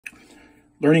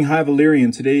Learning High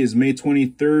Valyrian. Today is May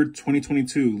 23rd,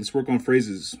 2022. Let's work on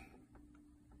phrases.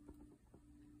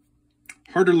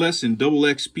 Harder lesson, double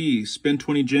XP. Spend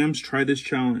 20 gems. Try this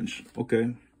challenge.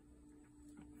 Okay.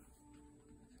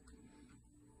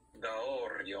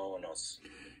 Daor Yonos.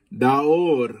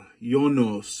 Daor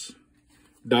Yonos.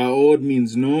 Daor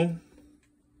means no.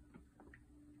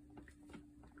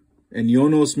 And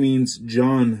Yonos means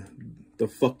John, the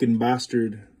fucking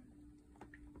bastard.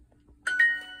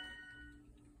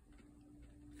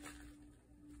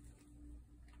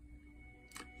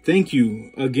 Thank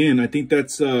you. Again, I think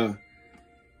that's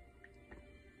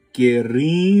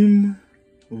Kerim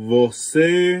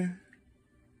você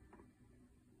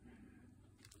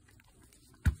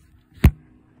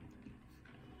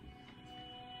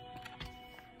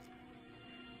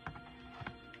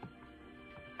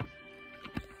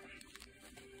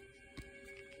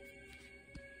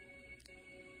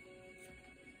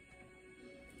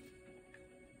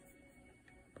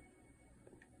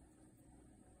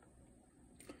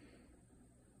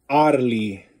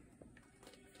Arli.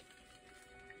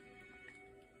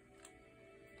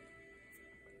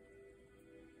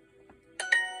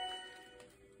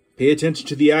 Pay attention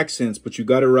to the accents, but you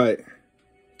got it right.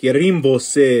 Kerim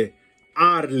você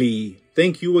Arli.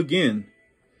 Thank you again.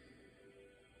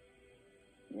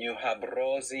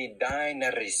 Nuhabrosi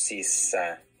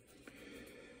Dainarisissa.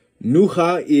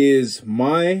 Nuha is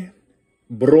my.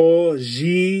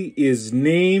 Broji is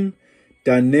name.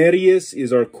 Daenerys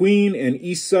is our queen, and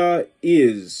Isa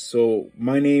is. So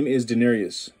my name is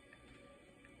Daenerys.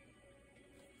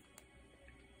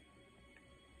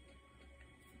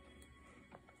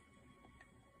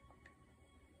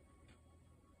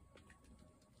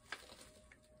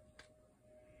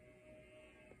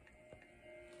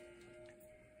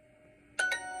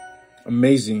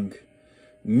 Amazing.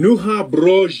 Nuha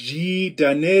broji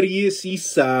Daenerys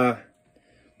Isa.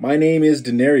 My name is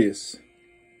Daenerys.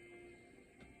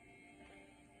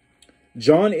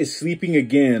 John is sleeping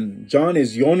again. John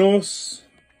is Yonos.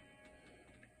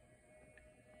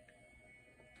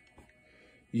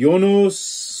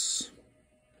 Yonos.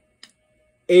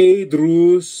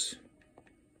 Edrus.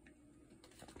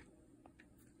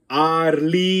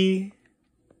 Arli.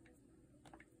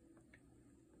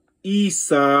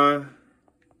 Isa.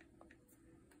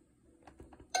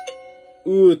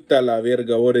 Uta la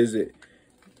verga, what is it?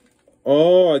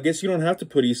 Oh, I guess you don't have to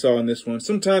put Esau on this one.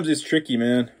 Sometimes it's tricky,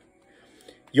 man.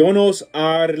 Yonos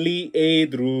Arli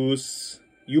Edrus.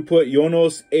 You put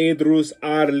Yonos Edrus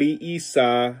Arli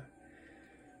Isa.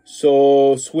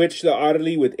 So switch the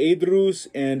Arli with Edrus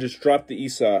and just drop the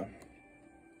Isa.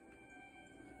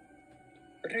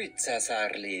 Ritsas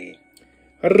Arli.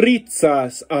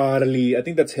 Ritsas Arli. I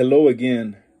think that's hello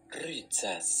again.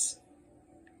 Ritsas.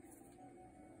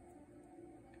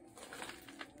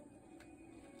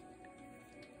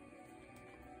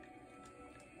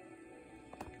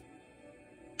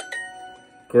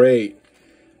 Great.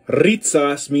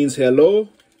 Ritsas means hello.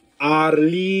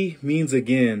 Arli means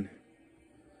again.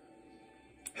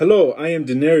 Hello, I am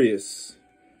Daenerys.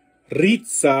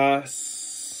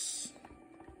 Ritsas.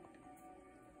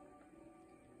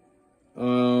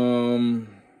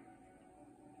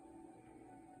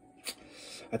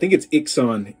 I think it's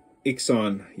Ixon.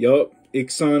 Ixon. Yup.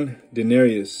 Ixon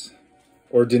Daenerys.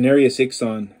 Or Daenerys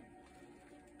Ixon.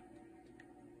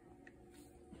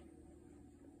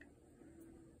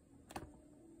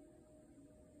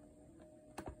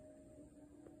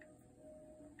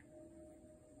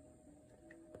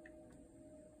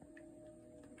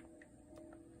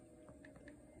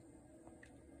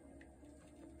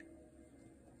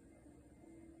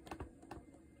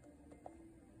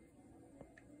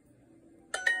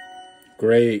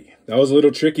 Great. That was a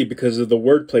little tricky because of the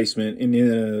word placement.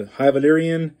 In High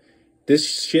Valyrian,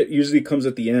 this shit usually comes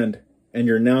at the end, and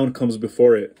your noun comes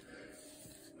before it.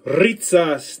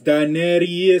 Ritsas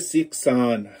Daenerys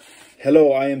Ixan.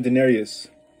 Hello, I am Daenerys.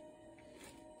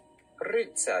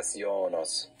 Ritsas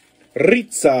Yonos.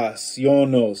 Ritsas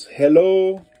Yonos.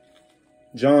 Hello,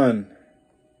 John.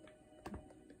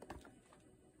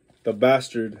 The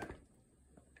bastard.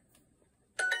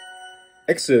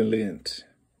 Excellent.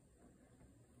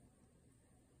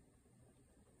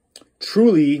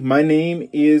 Truly, my name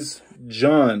is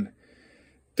John.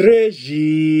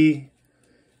 Treji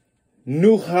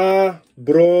Nuha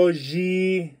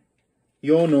Broji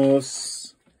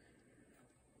Yonos.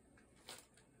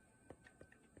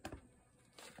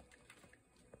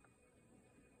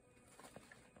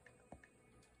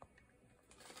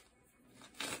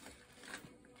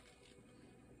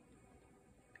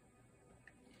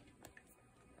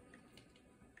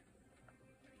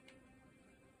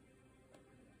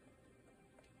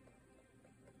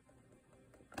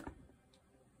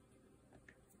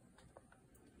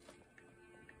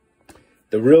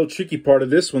 The real tricky part of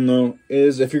this one, though,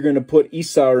 is if you're going to put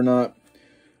Isa or not.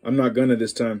 I'm not going to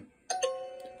this time.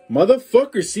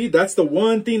 Motherfucker, see, that's the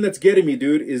one thing that's getting me,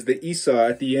 dude, is the Isa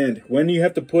at the end. When you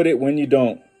have to put it, when you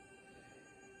don't.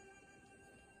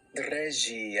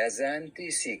 Dregi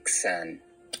azantis ixan.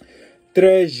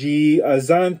 Dregi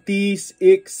azantis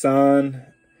ixan.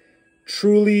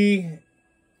 Truly,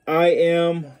 I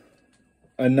am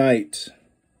a knight.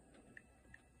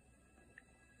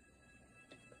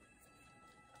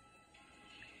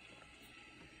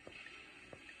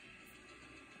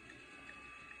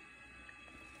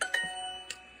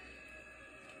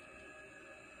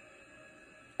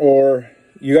 Or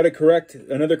you got to correct,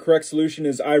 another correct solution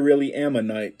is I really am a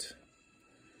knight.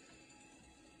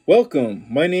 Welcome,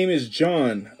 my name is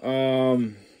John.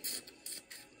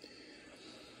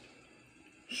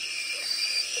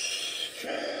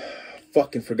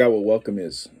 Fucking forgot what welcome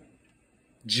is.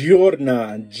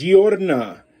 Giorna,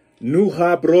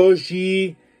 nuha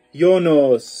broji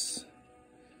yonos.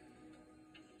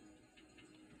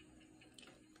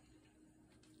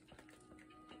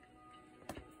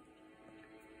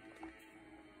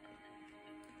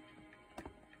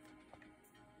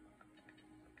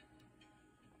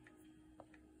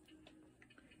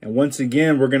 And once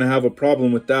again, we're going to have a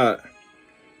problem with that.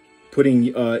 Putting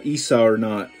Isa or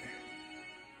not.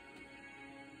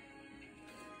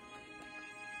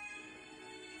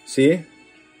 See?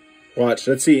 Watch.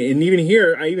 Let's see. And even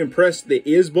here, I even pressed the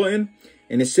is button.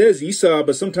 And it says Isa,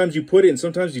 but sometimes you put it and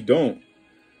sometimes you don't.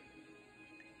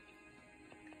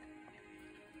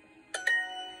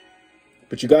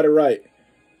 But you got it right.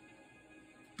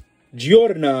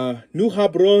 Giorna,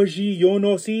 nuhabroji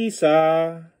yonos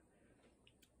Isa.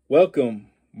 Welcome.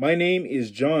 My name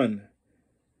is John.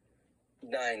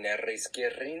 Daineris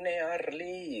kerine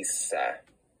arlisa.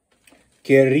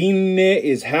 Kerine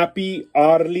is happy.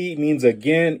 Arli means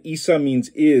again. Isa means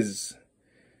is.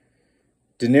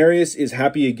 Daenerys is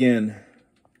happy again.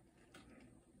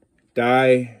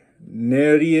 Daenerys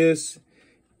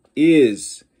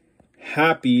is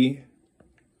happy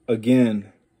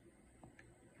again.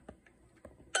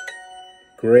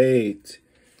 Great.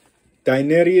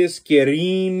 Daenerys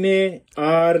kerine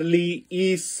arli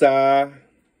Isa.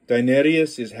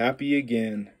 Daenerys is happy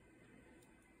again.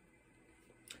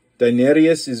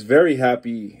 Daenerys is very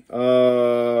happy.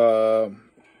 Kerin.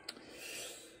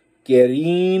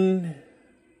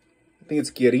 I think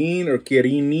it's Kerin or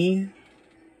Kerini.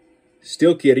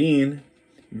 Still Kerin.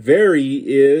 Very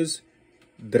is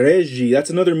Dregi. That's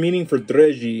another meaning for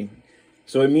Dregi.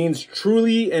 So it means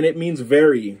truly and it means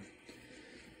very.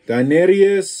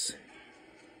 Daenerys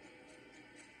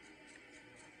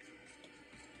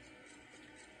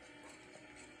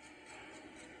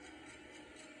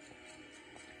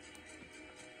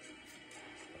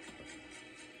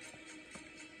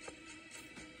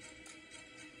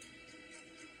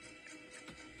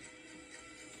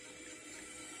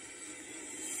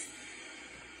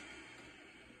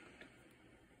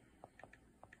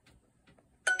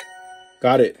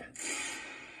got it.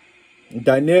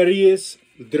 Daenerys,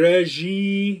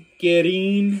 Dregi,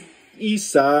 Kerin,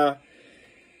 Isa.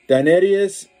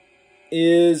 Daenerys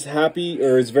is happy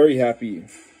or is very happy.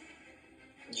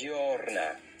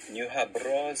 Giorna,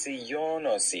 nuhabrosi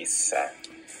yonos issa.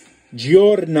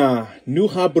 Giorna,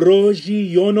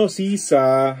 nuhabroji yonos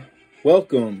Isa.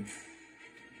 Welcome.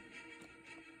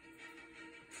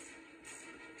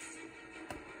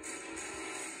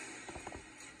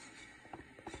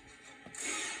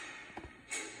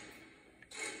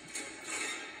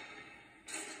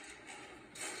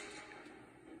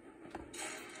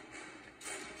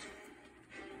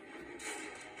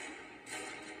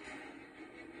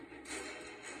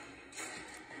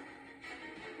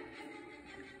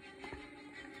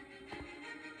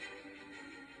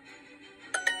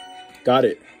 Got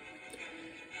it.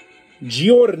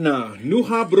 Giorna,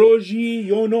 nuhabroji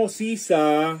yonos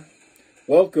Isa.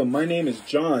 Welcome, my name is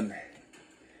John.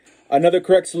 Another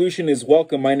correct solution is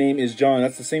welcome, my name is John.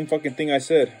 That's the same fucking thing I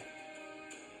said.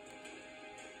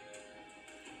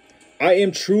 I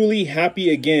am truly happy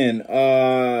again.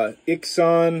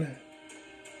 Ixon,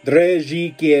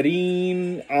 Dregi,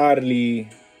 Kerin,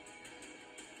 Arli.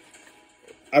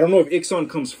 I don't know if Ixon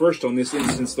comes first on this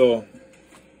instance though.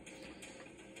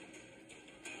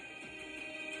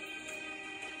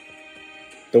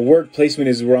 The word placement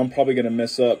is where I'm probably going to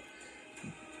mess up.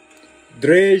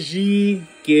 Dregi,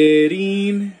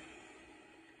 Kerin,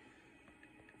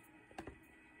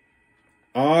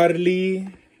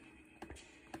 Arli,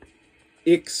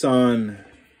 Ixon.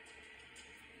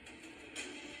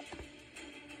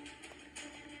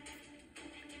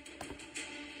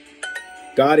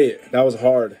 Got it. That was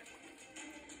hard.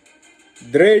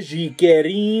 Dreji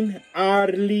Kerin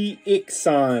Arli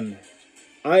Iksan.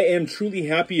 I am truly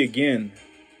happy again.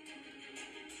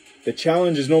 The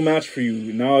challenge is no match for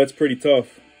you. Now it's pretty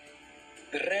tough.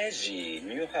 Dreji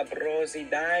Muhabrosi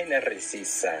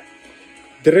Dainerisisa.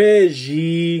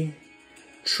 Dreji.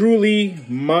 Truly,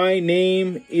 my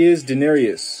name is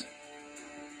Daenerys.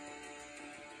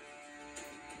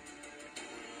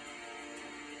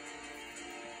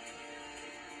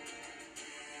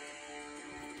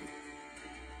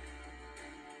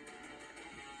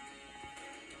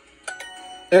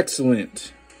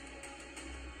 Excellent.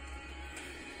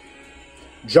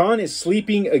 Jon is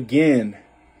sleeping again.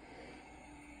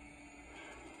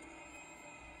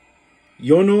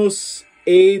 Yonos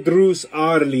Edrus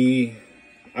Arli.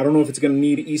 I don't know if it's going to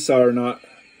need Isa or not.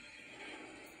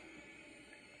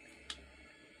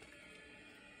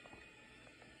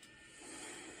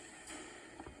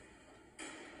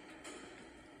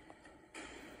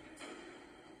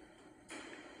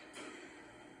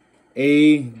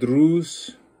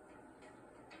 Edrus.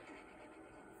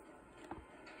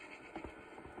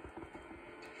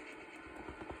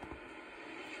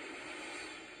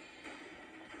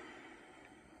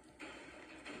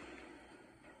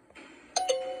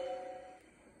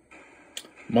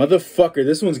 Motherfucker,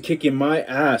 this one's kicking my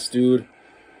ass, dude.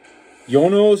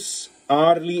 Yonos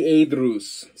Arli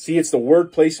Edrus. See, it's the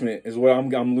word placement is what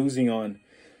I'm losing on.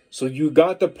 So you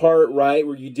got the part right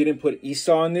where you didn't put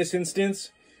Isa in this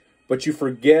instance, but you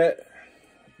forget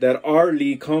that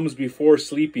Arli comes before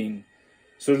sleeping.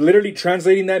 So literally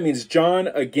translating that means Jon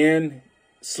again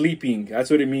sleeping. That's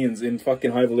what it means in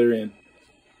fucking High Valyrian.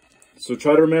 So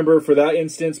try to remember for that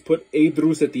instance, put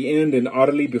Edrus at the end and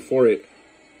Arli before it.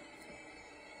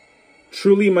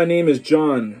 Truly, my name is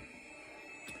Jon.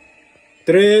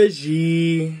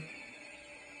 Treji.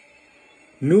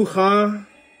 Nuha.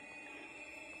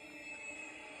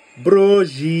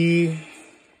 Broji.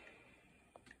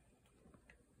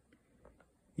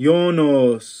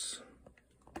 Yonos.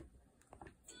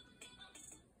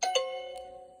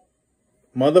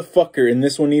 Motherfucker, and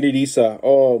this one needed Isa.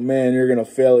 Oh man, you're gonna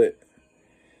fail it.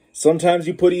 Sometimes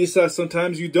you put Isa,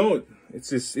 sometimes you don't.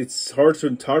 It's hard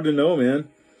to know, man.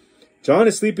 Jon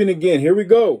is sleeping again. Here we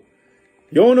go.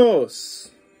 Yonos.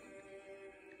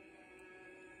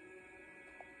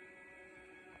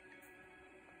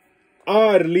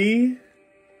 Arli.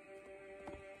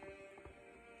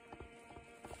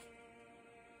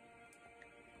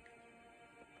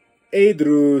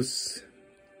 Edrus.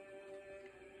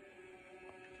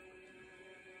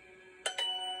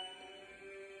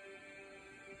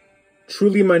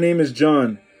 Truly, my name is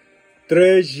Jon.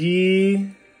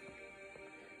 Treji.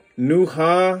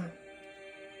 Nuha.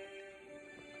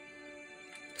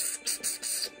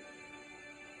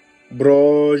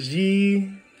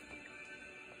 Broji.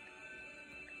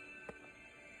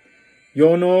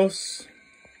 Yonos.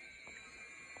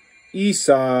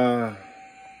 Isa.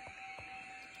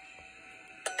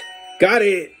 Got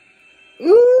it.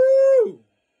 Woo!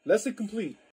 Lesson complete.